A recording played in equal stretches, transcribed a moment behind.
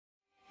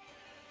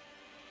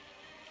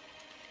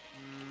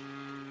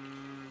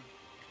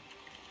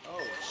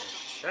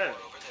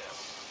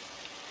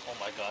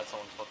god,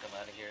 someone's fucking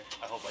landing here.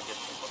 I hope I get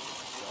some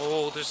fucking...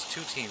 Oh, there's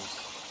two teams.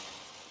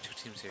 Two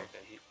teams here.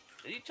 Okay,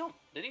 did he jump?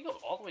 Did he go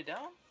all the way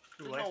down?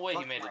 There's Ooh, no way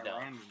he made it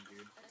down. Landing,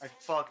 dude. I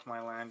fucked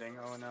my landing.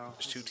 Oh no.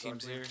 There's two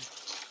teams here.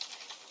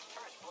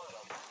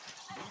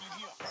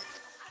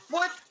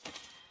 What?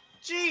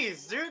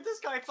 Jeez, dude, this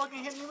guy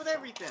fucking hit me with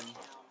everything.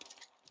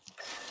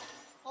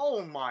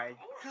 Oh my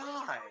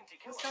god,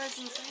 this guy's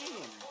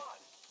insane.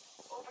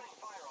 Opening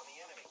fire on the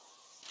enemy.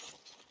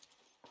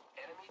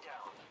 Enemy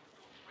down.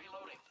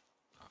 Reloading.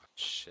 Oh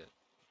shit.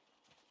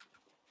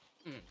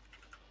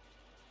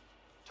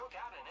 Took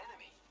out an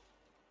enemy.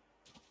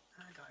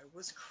 That guy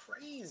was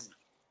crazy.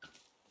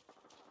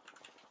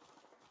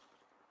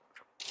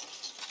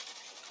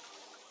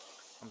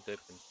 I'm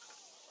dipping.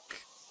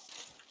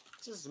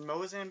 Just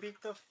Mozambique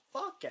the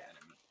fuck out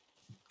of me.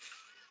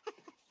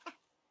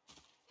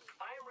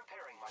 I am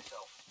repairing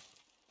myself.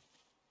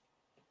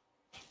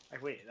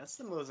 Like, wait, that's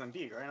the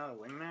Mozambique, right? Not a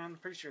wingman?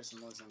 Pretty sure it's the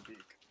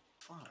Mozambique.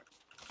 Fuck.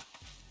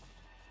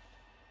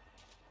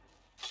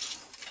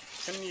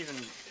 Couldn't even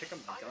pick up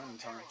the gun in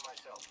time.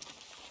 Myself.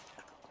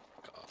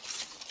 God.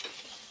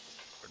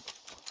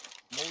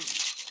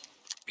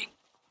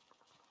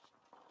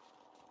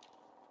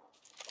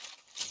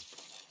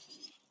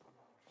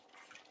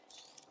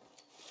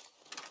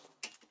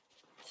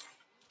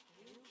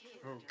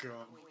 Oh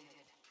god.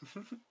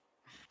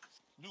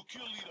 New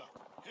kill leader.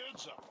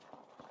 Heads up.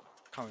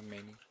 Coming,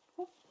 Mainey.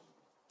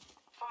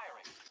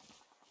 Firing.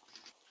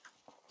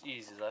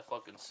 Jesus, I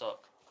fucking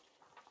suck.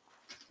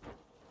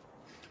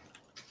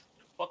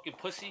 Fucking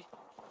pussy.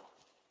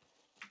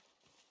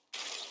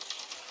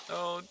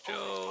 Oh,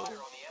 Joe. Fire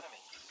on the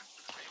enemy.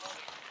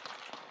 Reloading.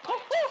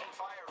 I'm taking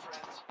fire,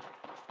 friends.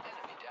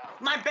 Enemy down.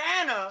 My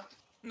banner!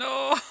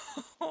 No.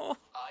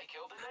 I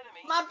killed an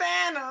enemy. My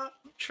banner!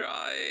 I'm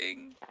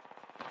trying.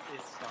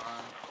 It's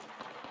gone.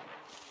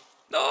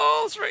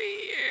 No, it's right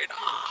here.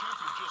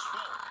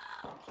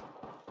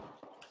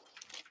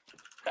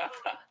 No.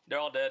 They're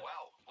all dead.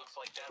 Wow, looks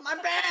like that. My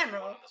banner!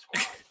 On the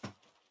squad.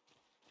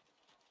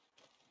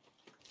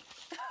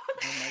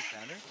 No Mike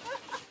Banner?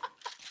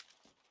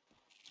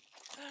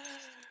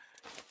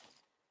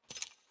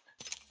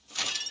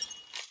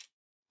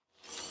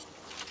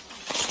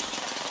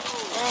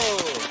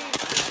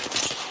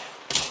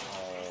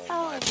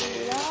 Oh, my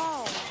days. No.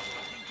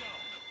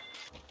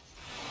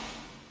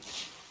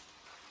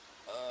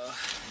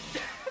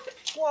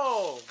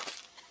 Whoa!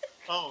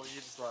 Oh, you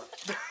just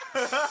left. I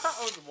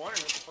was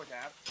wondering what the fuck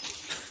happened.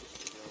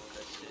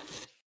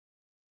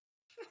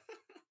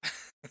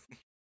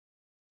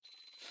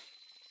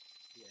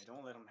 Yeah,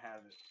 don't let him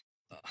have it.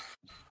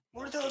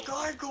 Where'd the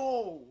guy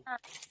go?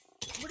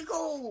 Where'd he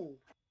go?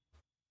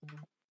 What am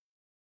I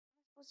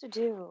supposed to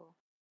do?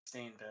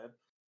 Stay in bed.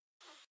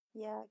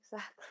 Yeah,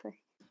 exactly.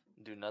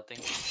 Do nothing.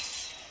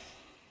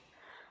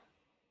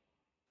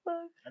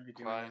 Fuck. I'd be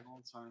doing Cry. that all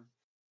the time.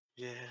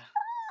 Yeah.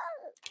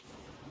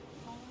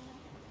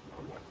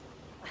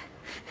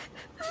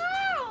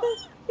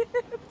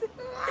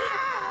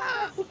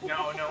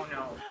 No, no,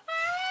 no.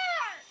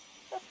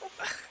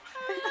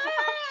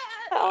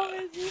 How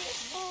is it?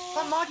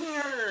 Stop mocking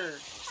her!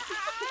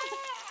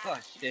 Oh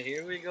shit,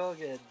 here we go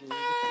again, dude.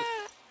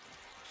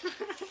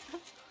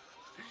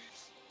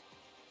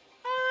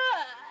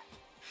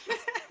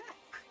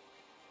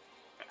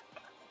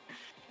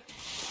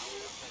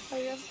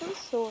 Like, I'm so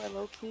sore,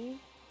 low-key.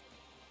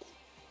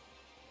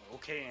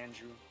 Okay,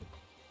 Andrew.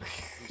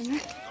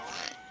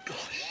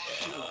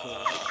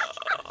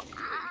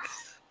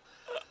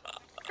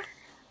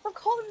 Stop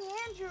calling me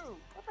Andrew!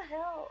 What the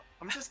hell?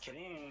 I'm just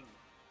kidding.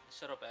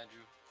 Shut up,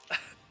 Andrew.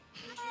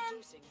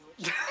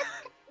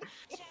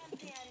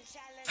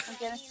 I'm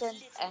gonna send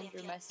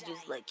Andrew messages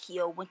like,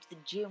 yo, went to the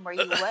gym, where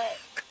you at?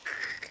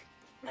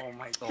 Oh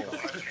my god.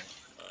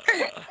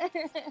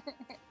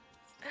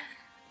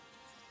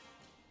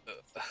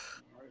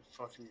 Alright,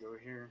 fucking go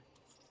here.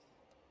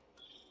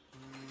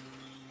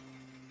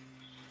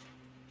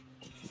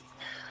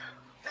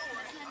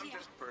 I'm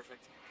just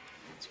perfect.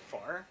 Too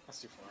far?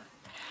 That's too far.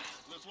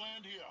 Let's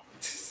land here.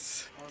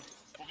 Oh,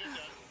 Forget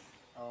that.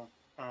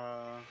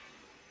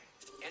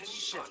 Enemy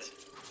Shit. spotted.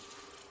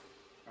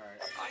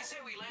 Alright. I say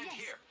we land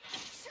here.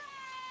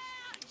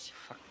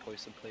 Fuck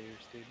poison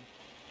players, dude.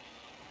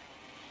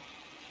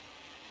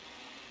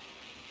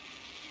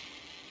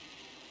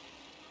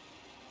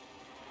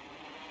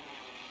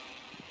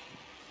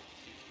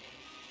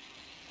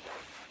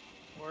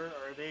 Where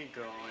are they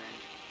going?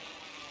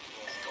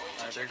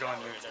 Alright, they're They're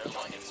going over there. there.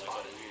 Like, it's over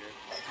here.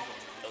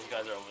 Those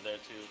guys are over there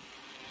too.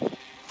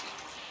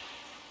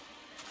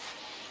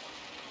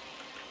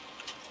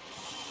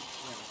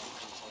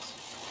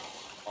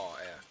 Oh,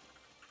 yeah.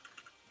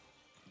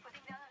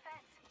 Putting down a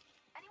fence.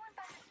 Anyone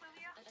back this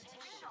movie up?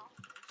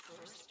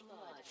 First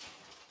blood.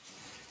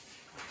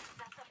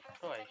 That's the first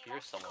Oh, I thing hear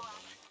left to someone. go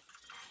out.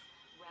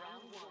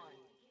 Round one.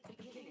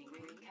 Beginning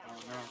ring Oh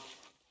countdown. no.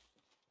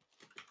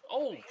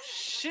 Oh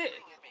shit!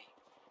 Shooting at me.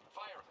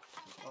 Fire.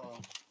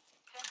 Uh-oh.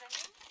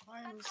 Fence in?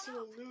 I'm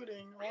still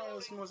looting. Oh,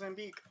 it's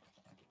Mozambique.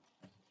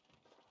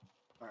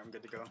 Alright, I'm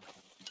good to go.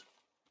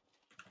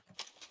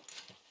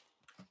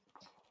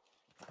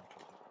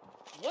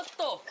 What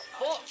the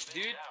fuck,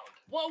 dude?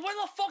 What? Where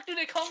the fuck do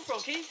they come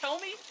from? Can you tell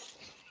me?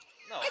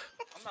 No,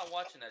 I'm not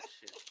watching that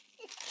shit.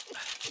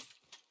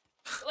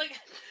 Like,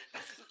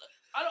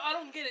 I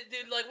don't get it,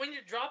 dude. Like when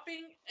you're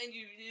dropping and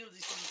you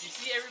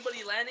see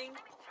everybody landing,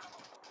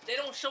 they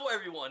don't show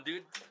everyone,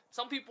 dude.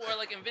 Some people are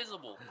like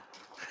invisible.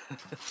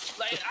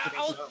 Like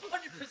I was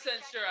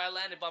 100% sure I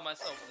landed by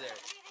myself there.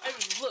 I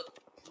even looked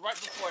right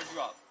before I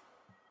dropped.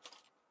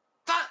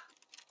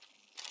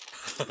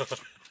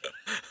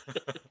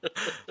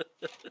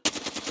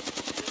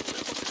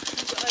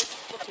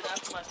 Fucking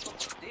after my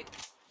fucking dick.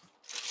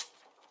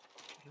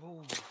 Yo,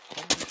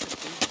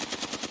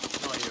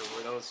 No idea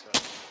where those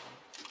guys.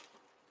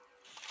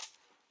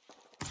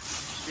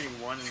 Shooting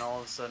one and all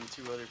of a sudden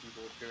 2 other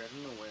people appear out of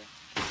nowhere.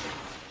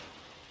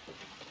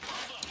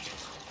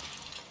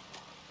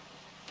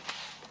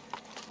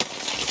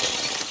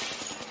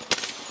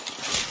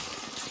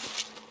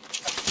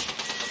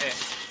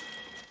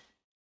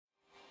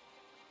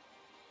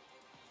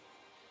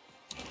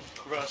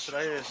 Bro,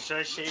 should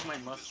I shave my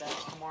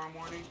mustache tomorrow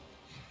morning?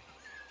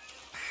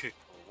 For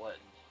what?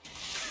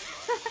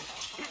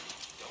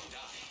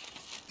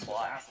 Well,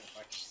 I asked if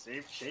I could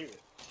shave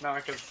it. No,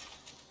 because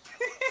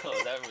Oh,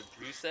 is that what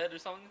Drew said or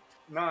something?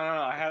 no,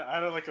 I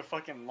had like a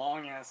fucking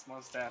long ass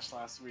mustache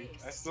last week.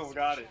 I still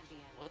got it.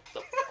 What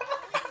the?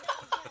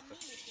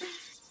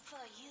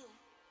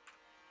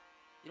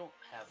 You don't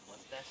have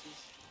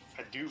mustaches?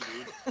 I do,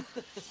 dude.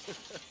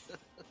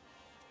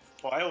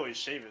 Well, I always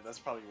shave it. That's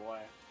probably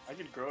why. I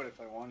could grow it if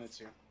I wanted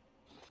to.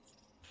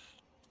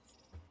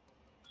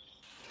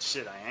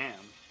 Shit, I am,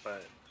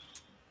 but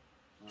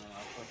I feel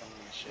like I'm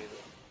gonna shave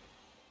it.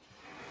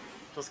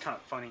 Feels kind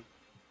of funny.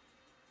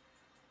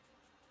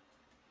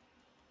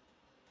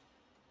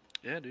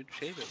 Yeah, dude,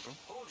 shave it, bro.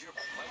 Hold your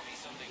might be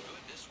something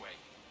good this way.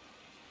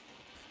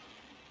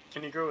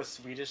 Can you grow a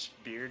Swedish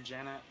beard,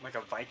 Janet? Like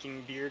a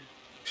Viking beard?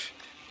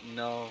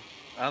 No,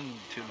 I'm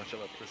too much of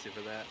a pussy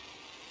for that.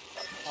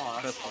 Oh,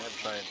 that's Trust me, I've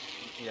tried.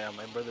 Yeah,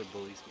 my brother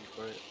bullies me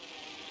for it.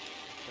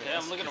 Yeah,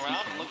 I'm looking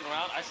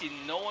around. I see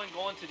no one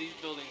going to these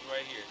buildings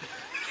right here.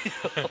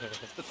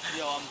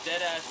 Yo, I'm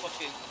dead ass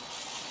fucking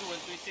doing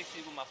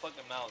 360 with my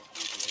fucking mouse,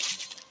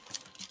 dude.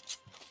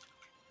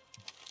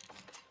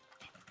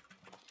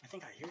 I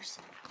think I hear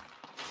something.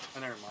 Oh,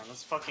 never mind.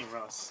 That's fucking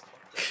Russ.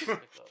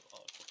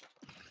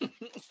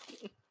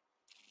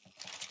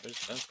 There's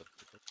tons of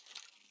people.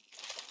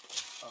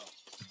 Oh,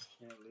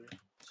 yeah, loot.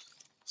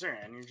 Is there an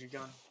energy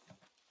gun?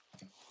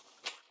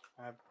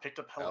 I picked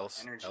up hell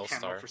energy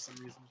ammo for some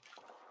reason.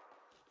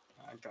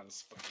 That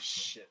gun's fucking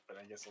shit, but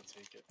I guess I'll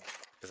take it.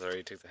 Because I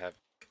already took the heavy.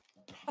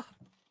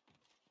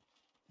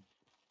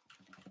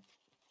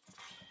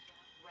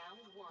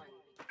 Round 1.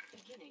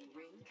 Beginning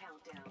ring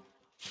countdown.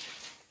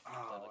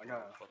 Oh, I got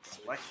a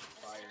select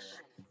fire.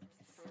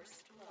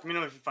 First blood. Let me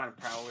know if you find a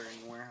prowler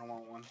anywhere. I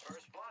want one.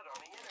 First blood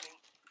on the enemy.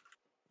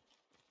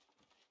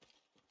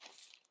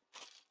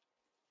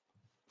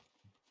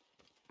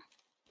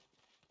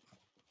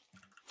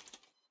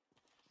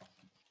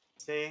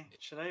 Say,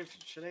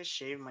 should I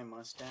shave my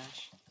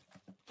mustache?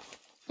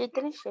 You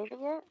didn't shave it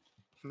yet?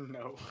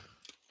 No.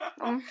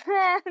 Oh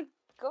man,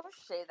 go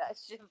shave that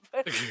shit,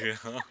 buddy.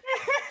 Extended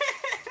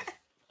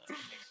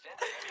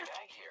heavy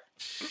mag here.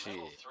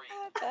 Level 3.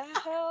 What the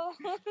hell?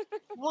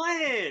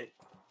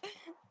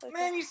 What?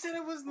 Man, you said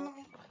it was no.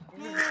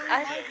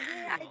 I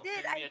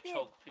did.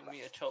 Give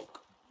me a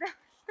choke.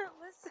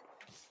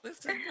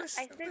 Listen.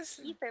 I said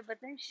keep it, but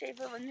then shave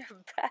it when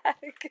you're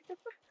back.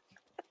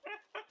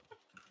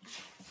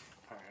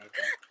 Alright,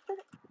 okay.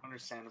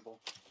 Understandable.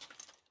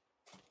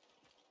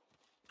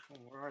 Oh,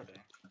 where are they?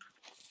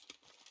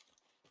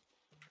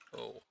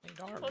 Oh, need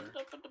armor. What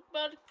the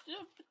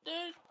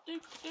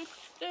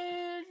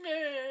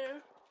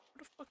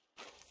fuck?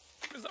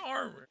 Where's the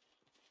armor?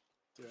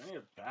 Dude, I need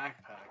a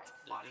backpack.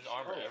 There's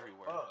armor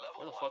everywhere. fuck.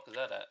 Where the fuck is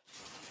that at?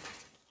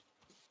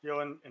 Yo,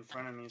 in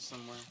front of me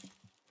somewhere.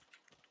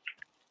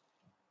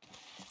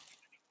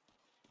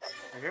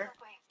 Right here?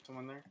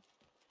 Someone there?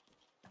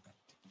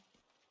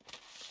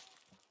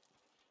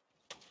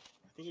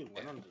 I think he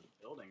went into the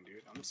building,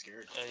 dude. I'm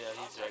scared. Yeah,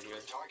 he's right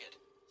here. Target.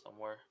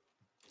 Somewhere.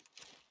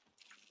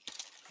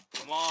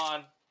 Come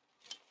on!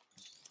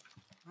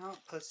 Oh,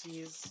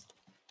 pussies.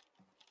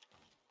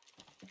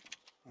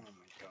 Oh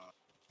my god.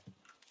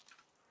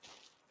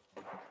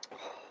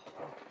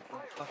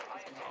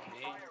 On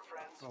me.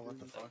 Oh, what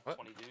the fuck? Like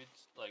 20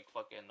 dudes, like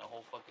fucking a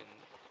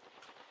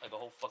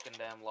whole fucking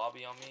damn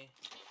lobby on me.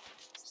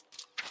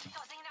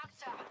 Tossing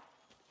Noxa.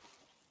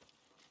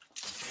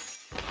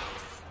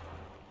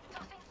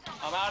 Tossing Zone.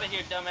 I'm out of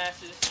here,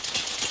 dumbasses.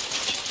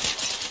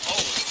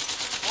 Oh,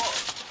 fuck.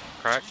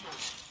 Crack.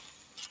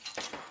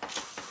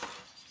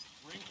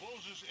 Ring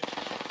closes.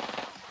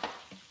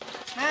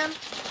 Man!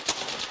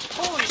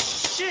 Holy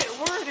shit,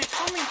 where are they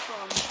coming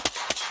from?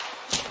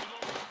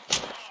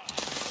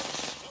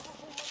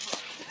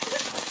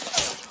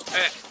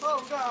 Oh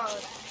god!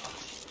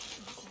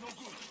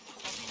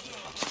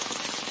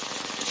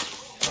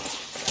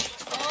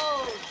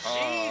 Oh,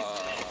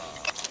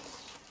 Jesus!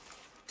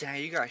 Damn,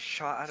 you got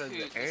shot out of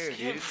Dude, the air, this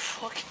game dude.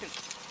 fucking.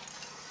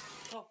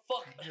 What the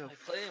fuck am I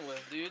playing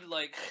with, dude?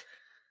 Like,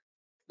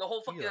 the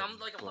whole fucking. I'm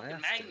like a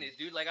fucking magnet,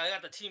 dude. Like, I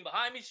got the team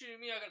behind me shooting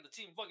me. I got the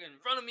team fucking in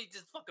front of me,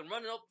 just fucking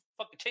running up,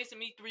 fucking chasing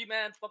me.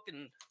 3-man,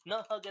 fucking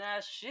nut hugging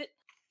ass shit.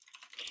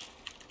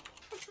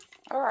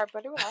 Alright,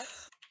 buddy,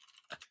 relax.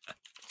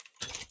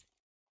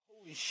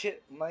 Holy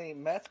shit, my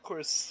math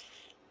course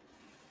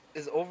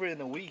is over in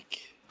a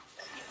week.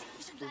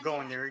 We're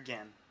going there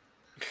again.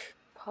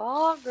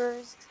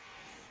 Poggers.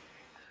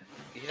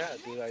 Yeah,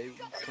 dude, I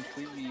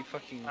completely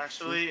fucking...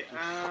 Actually,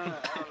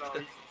 I don't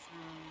know.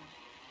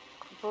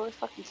 Completely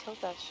fucking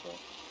killed that shit.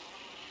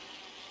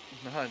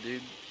 Nah,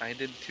 dude, I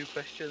did 2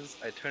 questions,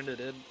 I turned it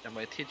in, and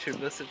my teacher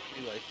messaged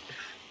me like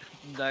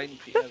 9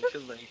 p.m. She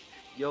was like,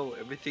 yo,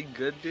 everything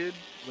good, dude?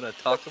 I'm gonna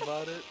talk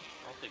about it.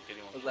 I don't think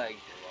anyone. I was like,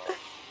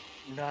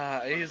 nah,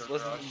 I just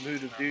wasn't in the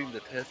mood of doing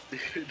the test,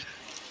 dude.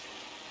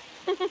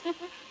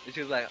 And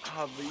she was like,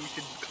 but you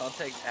can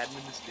contact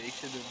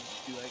administration and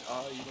be like,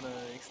 you wanna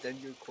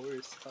extend your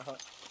course.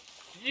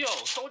 Yo,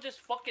 someone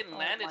just fucking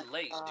landed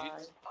late, dude.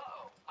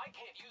 Uh-oh, I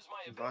can't use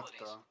my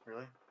abilities. What the?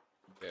 Really?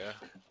 Yeah.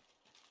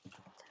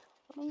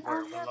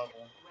 Where? What level?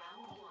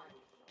 Round 1.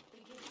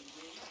 Beginning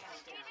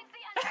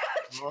ring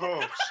countdown.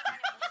 Whoa.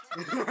 For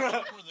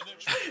the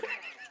next round.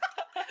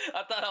 I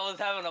thought I was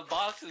having a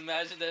boxing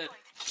match and then.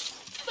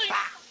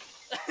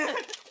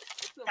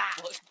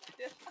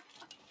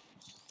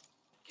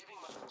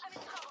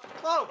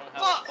 Oh, I don't have a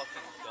fuck!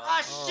 fucking gun.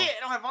 Ah, shit! I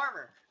don't have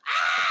armor.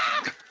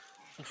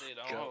 Dude,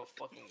 I don't have a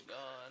fucking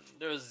gun.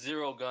 There's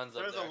 0 guns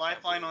up There's there. a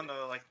lifeline on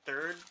the like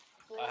 3rd.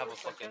 I have a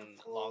fucking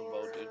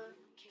longbow, dude.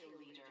 Kill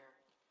leader.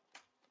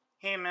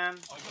 Hey, man.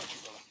 I got you,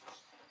 brother.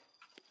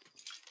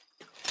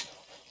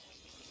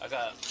 I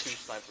got 2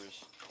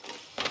 snipers.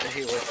 I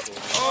hate working.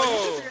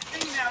 Oh! Your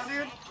thing now,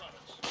 dude.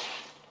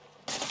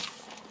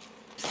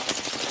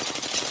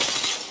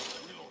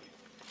 Reloading.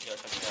 Yeah,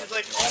 check it out. He's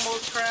like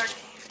almost cracked.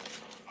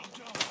 I'm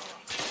down.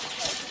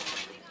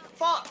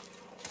 Fuck!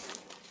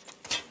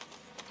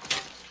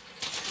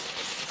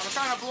 I'm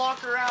trying to block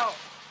her out.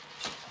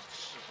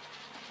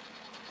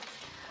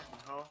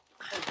 Oh,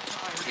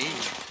 Hey,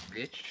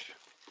 bitch.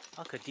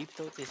 I could deep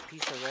throat this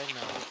piece of red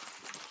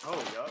now.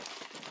 oh, yup.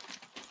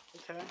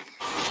 Okay.